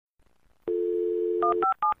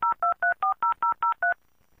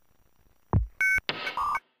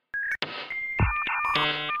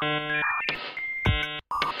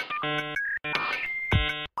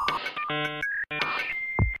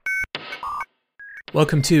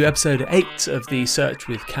Welcome to episode 8 of the Search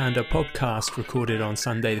with Candour podcast, recorded on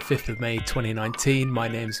Sunday the 5th of May 2019. My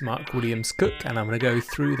name's Mark Williams-Cook and I'm going to go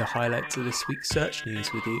through the highlights of this week's search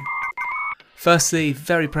news with you. Firstly,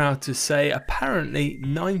 very proud to say apparently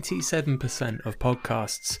 97% of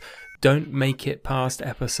podcasts don't make it past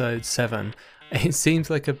episode 7. It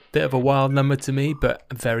seems like a bit of a wild number to me, but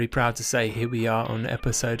I'm very proud to say here we are on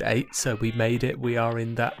episode 8, so we made it. We are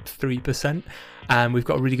in that 3%, and we've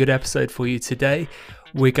got a really good episode for you today.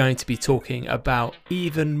 We're going to be talking about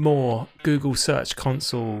even more Google Search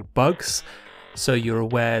Console bugs, so you're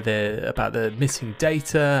aware about the missing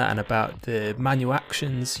data and about the manual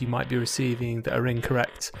actions you might be receiving that are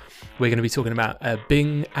incorrect. We're going to be talking about a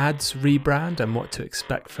Bing Ads rebrand and what to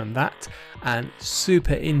expect from that, and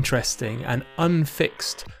super interesting and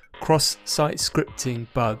unfixed cross-site scripting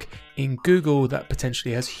bug in Google that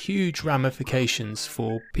potentially has huge ramifications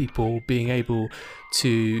for people being able to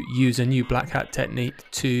use a new black hat technique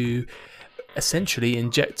to essentially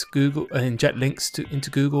inject links into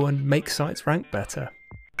Google and make sites rank better.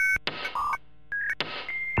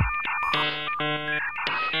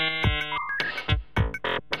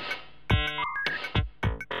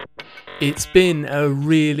 It's been a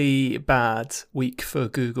really bad week for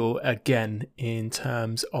Google again in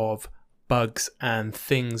terms of bugs and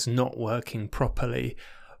things not working properly.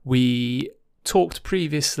 We talked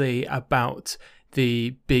previously about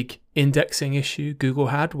the big indexing issue Google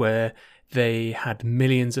had, where they had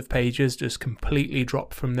millions of pages just completely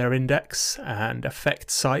drop from their index and affect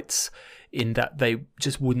sites in that they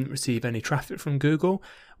just wouldn't receive any traffic from Google.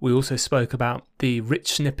 We also spoke about the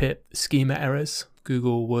rich snippet schema errors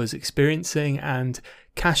Google was experiencing and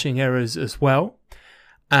caching errors as well.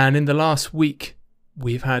 And in the last week,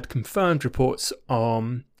 we've had confirmed reports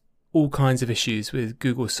on all kinds of issues with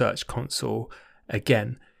Google Search Console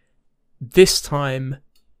again. This time,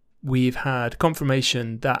 we've had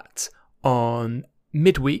confirmation that on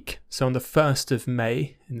midweek, so on the 1st of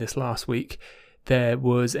May, in this last week, there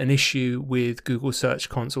was an issue with Google Search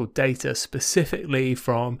Console data, specifically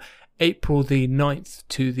from April the 9th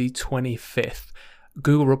to the 25th.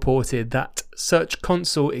 Google reported that Search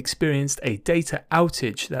Console experienced a data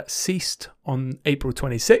outage that ceased on April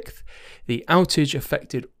 26th. The outage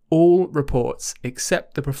affected all reports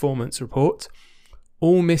except the performance report.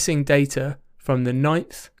 All missing data from the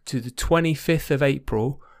 9th to the 25th of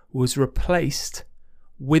April was replaced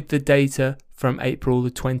with the data from April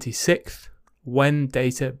the 26th, when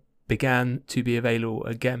data began to be available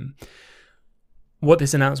again. What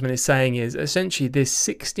this announcement is saying is essentially this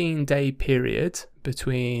 16-day period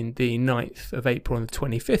between the 9th of April and the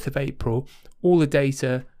 25th of April, all the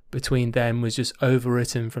data between them was just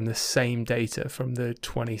overwritten from the same data from the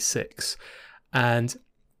 26th. And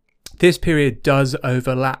this period does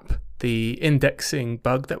overlap the indexing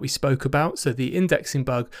bug that we spoke about. So the indexing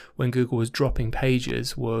bug when Google was dropping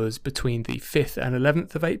pages was between the 5th and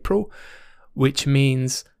 11th of April, which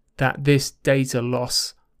means that this data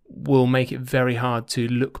loss will make it very hard to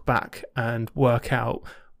look back and work out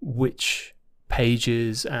which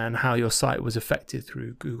pages and how your site was affected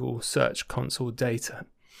through Google Search Console data.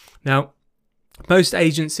 Now, most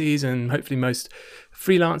agencies and hopefully most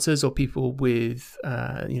freelancers or people with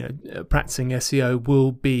practicing SEO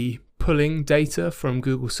will be pulling data from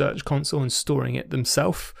Google Search Console and storing it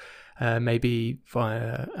themselves, maybe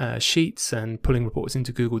via Sheets and pulling reports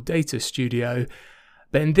into Google Data Studio.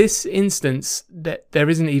 But in this instance, there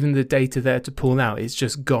isn't even the data there to pull out; it's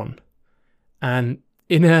just gone. And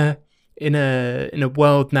in a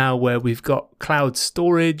world now where we've got cloud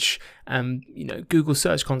storage and Google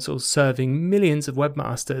Search Console serving millions of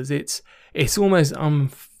webmasters, it's almost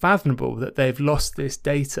unfathomable that they've lost this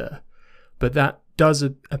data. But that does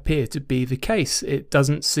appear to be the case. It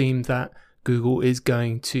doesn't seem that Google is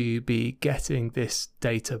going to be getting this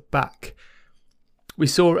data back. We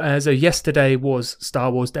saw yesterday was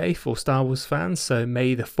Star Wars Day for Star Wars fans, so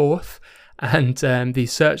May the 4th, and the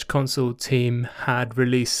Search Console team had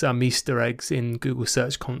released some Easter eggs in Google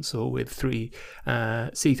Search Console with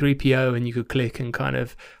C3PO, and you could click and kind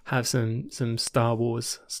of have some Star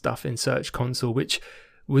Wars stuff in Search Console, which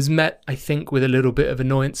was met, I think, with a little bit of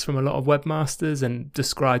annoyance from a lot of webmasters and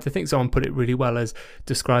described, I think someone put it really well as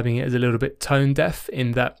describing it as a little bit tone deaf,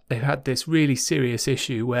 in that they've had this really serious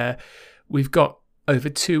issue where we've got over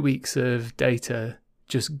 2 weeks of data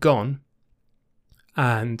just gone,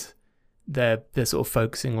 and they're sort of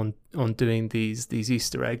focusing on doing these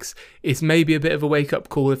Easter eggs. It's maybe a bit of a wake-up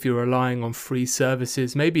call if you're relying on free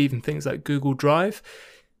services, maybe even things like Google Drive,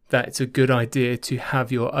 that it's a good idea to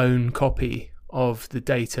have your own copy of the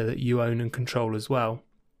data that you own and control as well.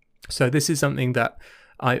 So this is something that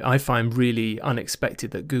I find really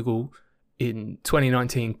unexpected, that Google in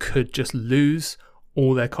 2019 could just lose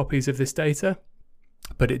all their copies of this data,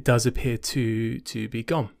 but it does appear to be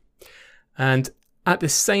gone. And at the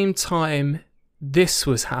same time this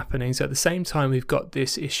was happening, so at the same time we've got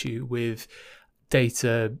this issue with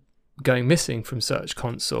data going missing from Search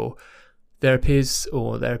Console, there appears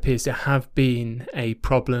to have been a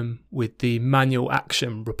problem with the manual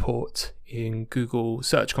action report in Google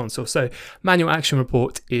Search Console. So manual action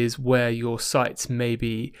report is where your site's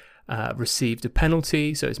maybe received a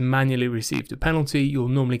penalty, so it's manually received a penalty. You'll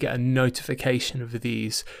normally get a notification of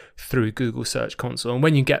these through Google Search Console, and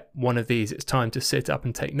when you get one of these, it's time to sit up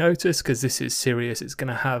and take notice, because this is serious. It's going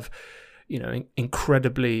to have, you know,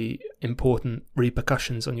 incredibly important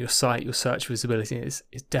repercussions on your site. Your search visibility is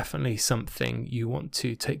definitely something you want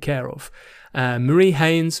to take care of. Marie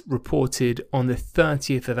Haynes reported on the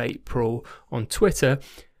 30th of April on Twitter.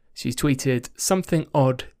 She tweeted, "Something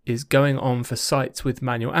odd is going on for sites with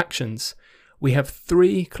manual actions. We have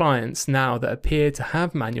 3 clients now that appear to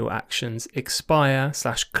have manual actions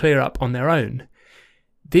expire/clear up on their own.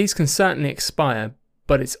 These can certainly expire,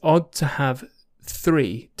 but it's odd to have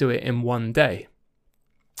 3 do it in one day."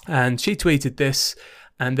 And she tweeted this,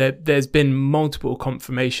 and there's been multiple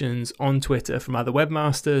confirmations on Twitter from other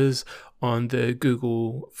webmasters, on the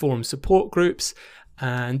Google forum support groups,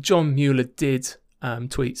 and John Mueller did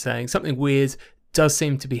tweet saying something weird does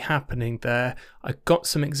seem to be happening there. I got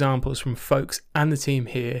some examples from folks and the team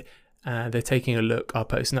here. They're taking a look. I'll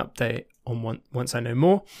post an update on once I know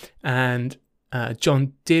more. And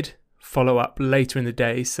John did follow up later in the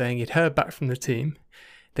day saying he'd heard back from the team.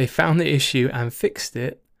 They found the issue and fixed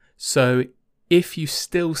it. So if you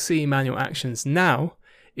still see manual actions now,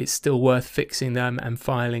 it's still worth fixing them and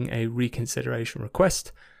filing a reconsideration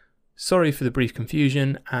request. Sorry for the brief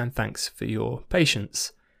confusion, and thanks for your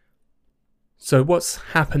patience. So what's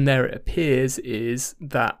happened there, it appears, is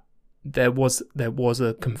that there was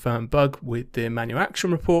a confirmed bug with the manual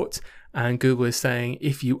action report, and Google is saying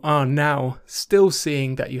if you are now still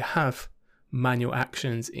seeing that you have manual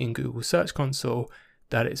actions in Google Search Console,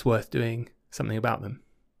 that it's worth doing something about them.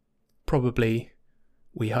 Probably,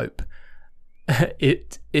 we hope.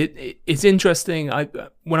 It's interesting.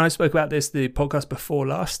 When I spoke about this, the podcast before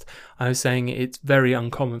last, I was saying it's very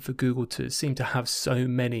uncommon for Google to seem to have so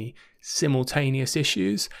many simultaneous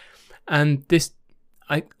issues, and this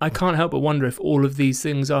I can't help but wonder if all of these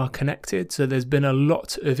things are connected. So there's been a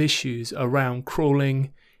lot of issues around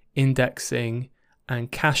crawling, indexing,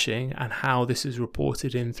 and caching, and how this is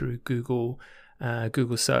reported in through Google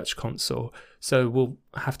Search Console. So we'll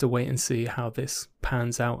have to wait and see how this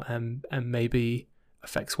pans out and maybe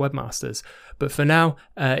affects webmasters. But for now,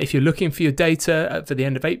 if you're looking for your data for the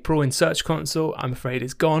end of April in Search Console, I'm afraid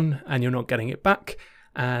it's gone and you're not getting it back.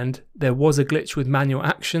 And there was a glitch with manual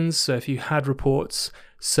actions, so if you had reports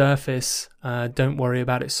surface, don't worry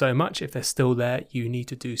about it so much. If they're still there, you need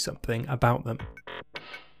to do something about them.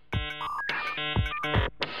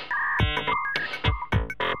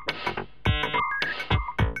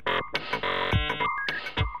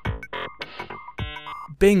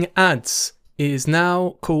 Bing Ads is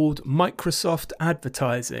now called Microsoft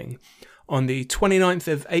Advertising. On the 29th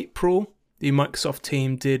of April, the Microsoft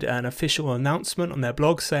team did an official announcement on their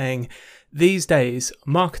blog saying, "These days,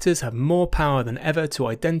 marketers have more power than ever to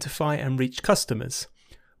identify and reach customers.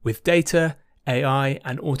 With data, AI,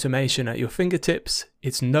 and automation at your fingertips,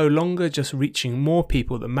 it's no longer just reaching more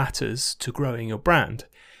people that matters to growing your brand.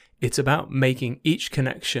 It's about making each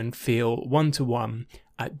connection feel one-to-one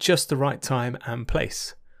at just the right time and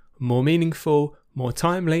place. More meaningful, more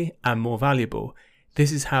timely, and more valuable.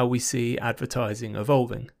 This is how we see advertising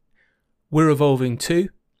evolving. We're evolving too.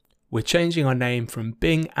 We're changing our name from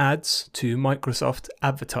Bing Ads to Microsoft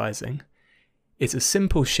Advertising. It's a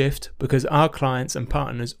simple shift because our clients and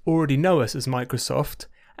partners already know us as Microsoft,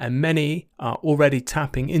 and many are already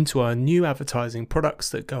tapping into our new advertising products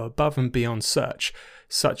that go above and beyond search,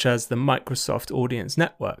 such as the Microsoft Audience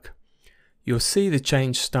Network. You'll see the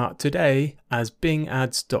change start today as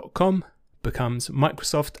bingads.com becomes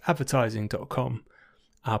microsoftadvertising.com.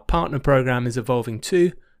 Our partner program is evolving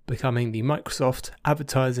too, becoming the Microsoft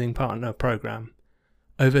Advertising Partner Program.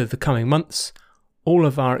 Over the coming months, all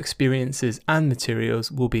of our experiences and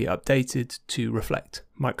materials will be updated to reflect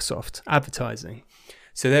Microsoft Advertising."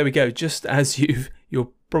 So there we go. Just as you're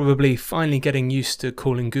probably finally getting used to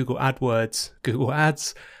calling Google AdWords Google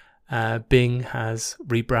Ads, Bing has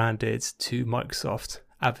rebranded to Microsoft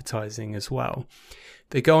Advertising as well.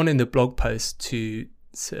 They go on in the blog post to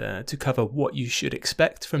cover what you should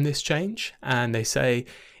expect from this change, and they say,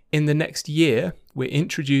 in the next year, we're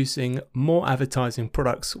introducing more advertising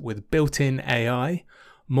products with built-in AI,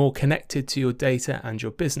 more connected to your data and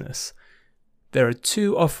your business. There are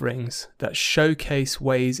 2 offerings that showcase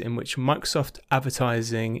ways in which Microsoft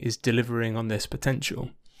Advertising is delivering on this potential.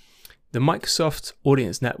 The Microsoft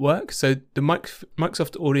Audience Network. So the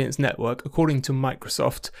Microsoft Audience Network, according to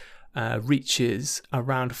Microsoft, reaches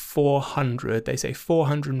around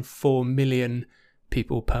 404 million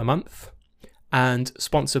people per month. And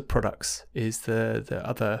sponsored products is the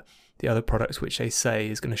other products which they say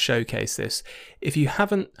is going to showcase this. If you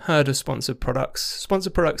haven't heard of sponsored products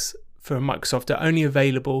for Microsoft are only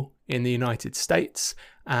available in the United States,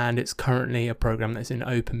 and it's currently a program that's in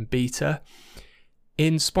open beta.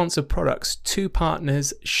 In sponsored products, 2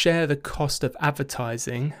 partners share the cost of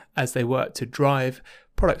advertising as they work to drive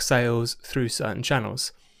product sales through certain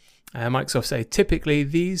channels. Microsoft say typically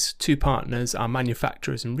these 2 partners are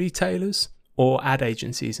manufacturers and retailers, or ad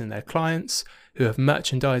agencies and their clients who have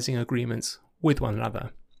merchandising agreements with one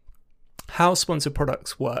another. How sponsored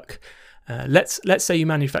products work. Let's say you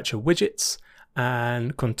manufacture widgets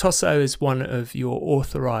and Contoso is one of your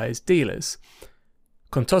authorized dealers.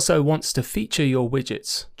 Contoso wants to feature your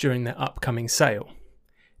widgets during their upcoming sale.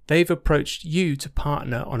 They've approached you to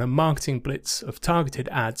partner on a marketing blitz of targeted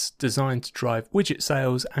ads designed to drive widget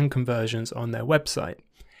sales and conversions on their website.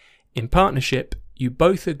 In partnership, you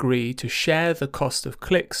both agree to share the cost of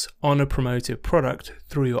clicks on a promoted product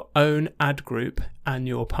through your own ad group and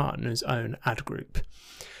your partner's own ad group.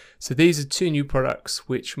 So these are 2 new products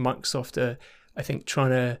which Microsoft are, I think,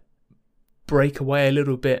 trying to break away a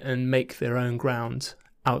little bit and make their own ground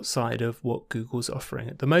outside of what Google's offering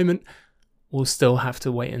at the moment. We'll still have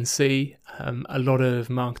to wait and see. A lot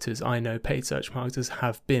of marketers I know, paid search marketers,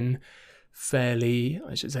 have been fairly,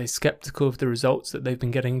 I should say, skeptical of the results that they've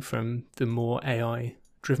been getting from the more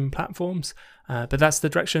AI-driven platforms. But that's the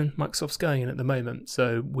direction Microsoft's going in at the moment.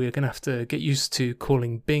 So we're going to have to get used to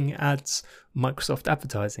calling Bing ads Microsoft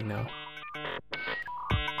Advertising now.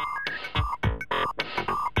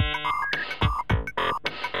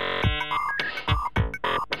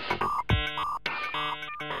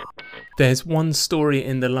 There's one story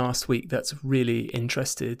in the last week that's really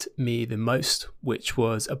interested me the most, which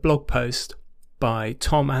was a blog post by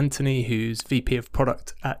Tom Anthony, who's VP of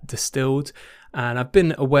Product at Distilled. And I've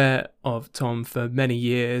been aware of Tom for many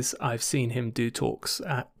years. I've seen him do talks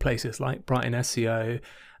at places like Brighton SEO,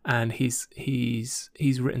 and he's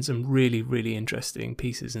written some really, really interesting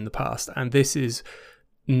pieces in the past, and this is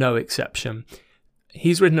no exception.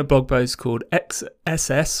 He's written a blog post called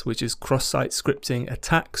XSS, which is cross-site scripting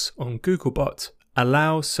attacks on Googlebot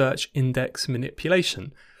allow search index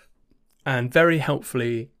manipulation. And very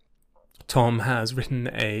helpfully, Tom has written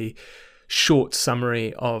a short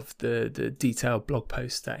summary of the detailed blog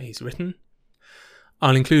post that he's written.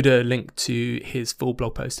 I'll include a link to his full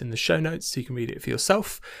blog post in the show notes so you can read it for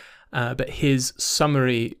yourself. But his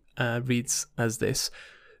summary reads as this.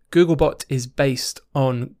 Googlebot is based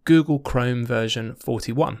on Google Chrome version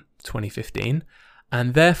 41, 2015,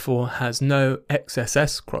 and therefore has no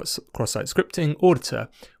XSS cross-site scripting auditor,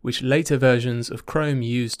 which later versions of Chrome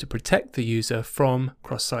use to protect the user from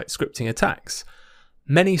cross-site scripting attacks.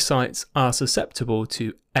 Many sites are susceptible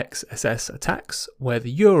to XSS attacks, where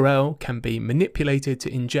the URL can be manipulated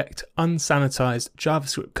to inject unsanitized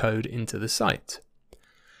JavaScript code into the site.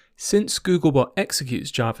 Since Googlebot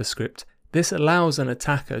executes JavaScript, this allows an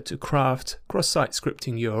attacker to craft cross-site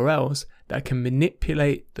scripting URLs that can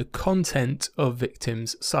manipulate the content of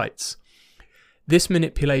victims' sites. This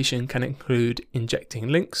manipulation can include injecting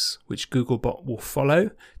links, which Googlebot will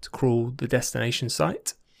follow to crawl the destination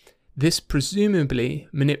site. This presumably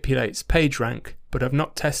manipulates PageRank, but I've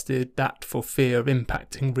not tested that for fear of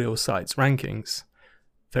impacting real sites' rankings.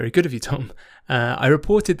 Very good of you, Tom. I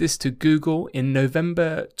reported this to Google in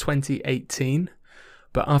November 2018.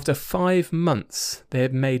 But after 5 months, they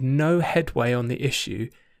have made no headway on the issue,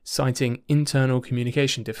 citing internal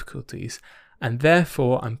communication difficulties, and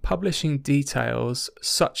therefore I'm publishing details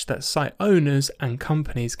such that site owners and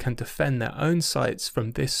companies can defend their own sites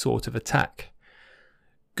from this sort of attack.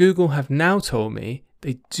 Google have now told me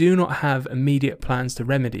they do not have immediate plans to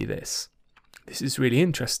remedy this. This is really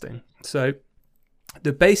interesting. So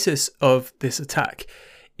the basis of this attack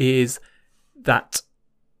is that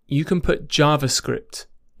you can put JavaScript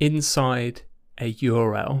inside a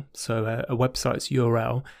URL, so a website's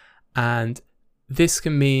URL, and this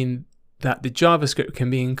can mean that the JavaScript can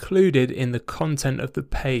be included in the content of the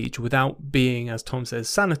page without being, as Tom says,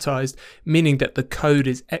 sanitized, meaning that the code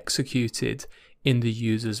is executed in the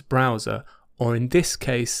user's browser, or in this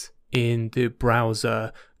case, in the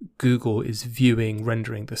browser Google is viewing,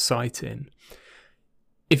 rendering the site in.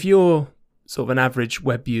 If you're sort of an average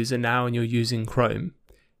web user now and you're using Chrome,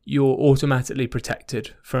 you're automatically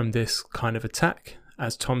protected from this kind of attack.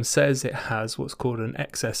 As Tom says, it has what's called an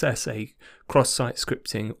XSS, a cross-site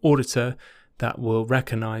scripting auditor that will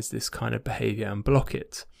recognize this kind of behavior and block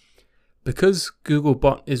it. Because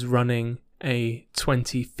Googlebot is running a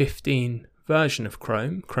 2015 version of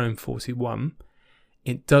Chrome, Chrome 41,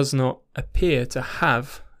 it does not appear to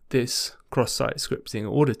have this cross-site scripting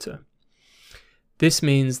auditor. This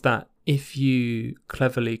means that if you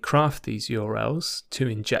cleverly craft these URLs to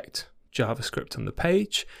inject JavaScript on the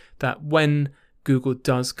page, that when Google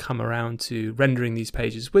does come around to rendering these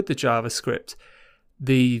pages with the JavaScript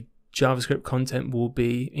content will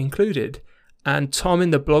be included. And Tom in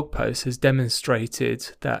the blog post has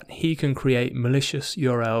demonstrated that he can create malicious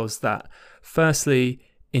URLs that firstly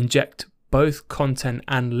inject both content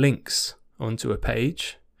and links onto a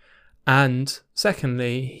page, and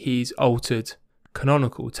secondly he's altered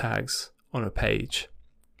canonical tags on a page.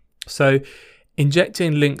 So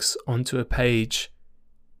injecting links onto a page,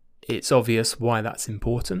 it's obvious why that's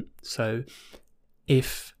important. So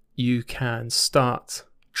if you can start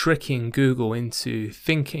tricking Google into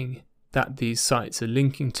thinking that these sites are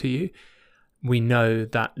linking to you, we know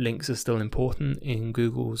that links are still important in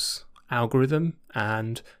Google's algorithm,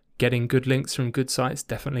 and getting good links from good sites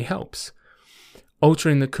definitely helps.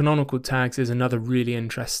 Altering the canonical tags is another really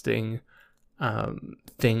interesting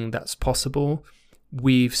thing that's possible.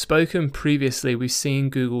 We've spoken previously, we've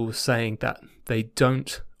seen Google saying that they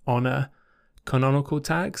don't honor canonical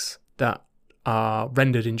tags that are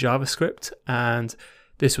rendered in JavaScript, and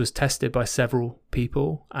this was tested by several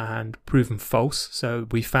people and proven false. So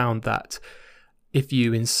we found that if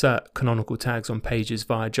you insert canonical tags on pages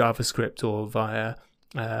via JavaScript or via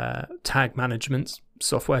tag management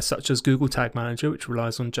software such as Google Tag Manager, which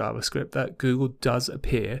relies on JavaScript, that Google does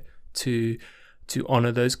appear to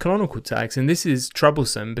honor those canonical tags. And this is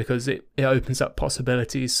troublesome because it opens up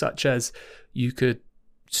possibilities such as you could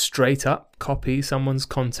straight up copy someone's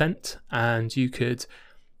content and you could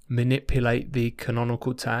manipulate the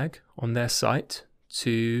canonical tag on their site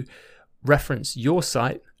to reference your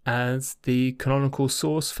site as the canonical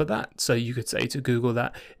source for that. So you could say to Google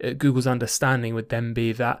that Google's understanding would then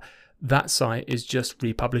be that that site is just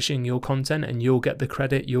republishing your content and you'll get the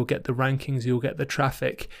credit, you'll get the rankings, you'll get the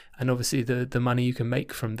traffic, and obviously the money you can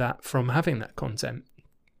make from that, from having that content.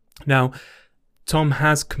 Now, Tom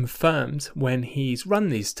has confirmed when he's run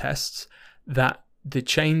these tests that the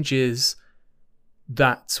changes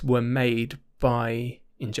that were made by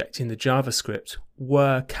injecting the JavaScript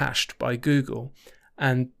were cached by Google.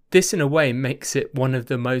 And this in a way makes it one of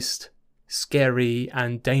the most scary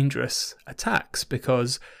and dangerous attacks,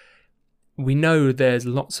 because we know there's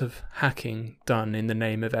lots of hacking done in the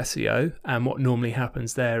name of SEO, and what normally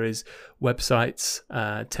happens there is websites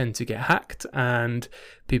tend to get hacked and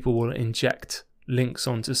people will inject links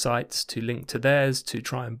onto sites to link to theirs to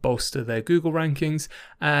try and bolster their Google rankings.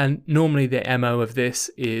 And normally the MO of this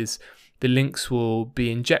is the links will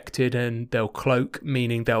be injected and they'll cloak,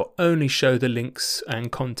 meaning they'll only show the links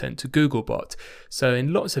and content to Googlebot. So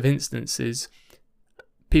in lots of instances,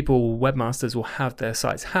 webmasters will have their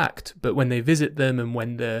sites hacked, but when they visit them and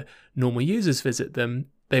when the normal users visit them,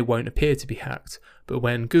 they won't appear to be hacked. But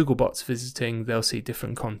when Googlebot's visiting, they'll see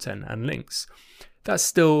different content and links. That's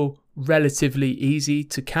still relatively easy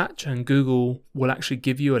to catch, and Google will actually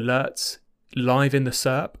give you alerts live in the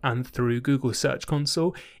SERP and through Google Search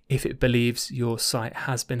Console if it believes your site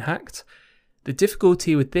has been hacked. The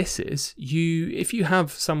difficulty with this is if you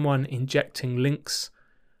have someone injecting links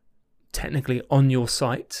technically on your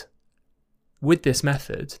site with this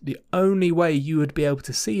method, the only way you would be able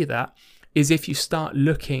to see that is if you start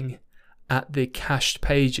looking at the cached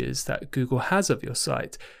pages that Google has of your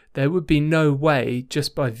site. There would be no way,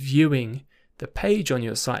 just by viewing the page on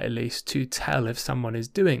your site at least, to tell if someone is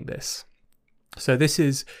doing this. So this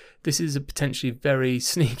is a potentially very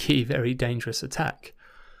sneaky, very dangerous attack.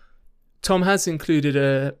 Tom has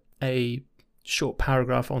included a short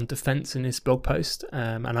paragraph on defense in his blog post,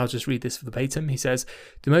 and I'll just read this verbatim. He says,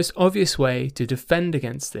 "The most obvious way to defend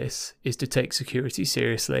against this is to take security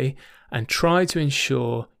seriously and try to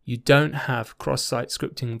ensure you don't have cross-site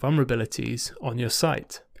scripting vulnerabilities on your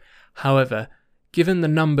site. However, given the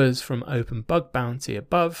numbers from Open Bug Bounty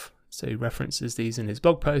above, so he references these in his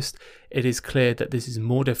blog post, it is clear that this is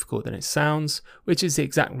more difficult than it sounds, which is the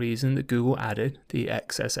exact reason that Google added the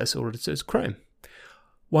XSS auditor to Chrome.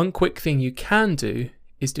 One quick thing you can do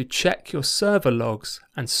is to check your server logs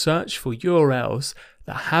and search for URLs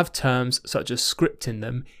that have terms such as script in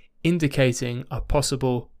them, indicating a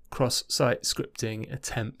possible cross-site scripting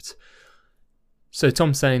attempt. So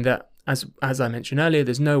Tom's saying that, as I mentioned earlier,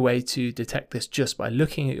 there's no way to detect this just by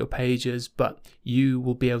looking at your pages, but you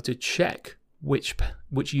will be able to check which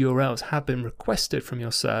URLs have been requested from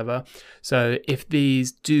your server. So if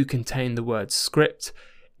these do contain the word script,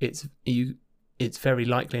 it's very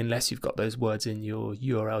likely, unless you've got those words in your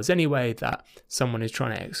URLs anyway, that someone is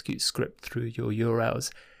trying to execute script through your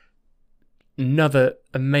URLs. Another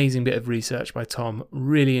amazing bit of research by Tom,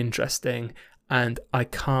 really interesting, and I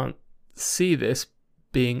can't see this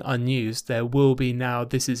being unused. There will be now,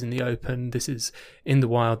 this is in the open, this is in the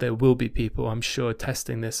wild, there will be people, I'm sure,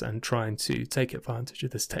 testing this and trying to take advantage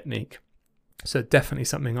of this technique. So definitely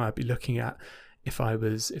something I'd be looking at if I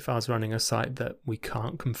was running a site that we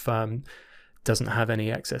can't confirm doesn't have any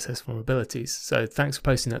XSS vulnerabilities. So thanks for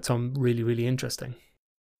posting that, Tom. Really, really interesting.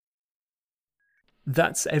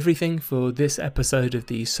 That's everything for this episode of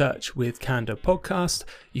the Search with Candour podcast.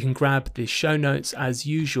 You can grab the show notes as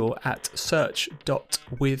usual at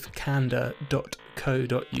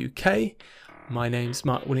search.withcandour.co.uk. My name's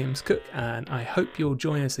Mark Williams Cook, and I hope you'll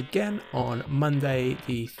join us again on Monday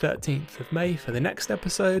the 13th of May for the next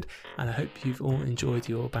episode, and I hope you've all enjoyed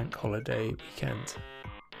your bank holiday weekend.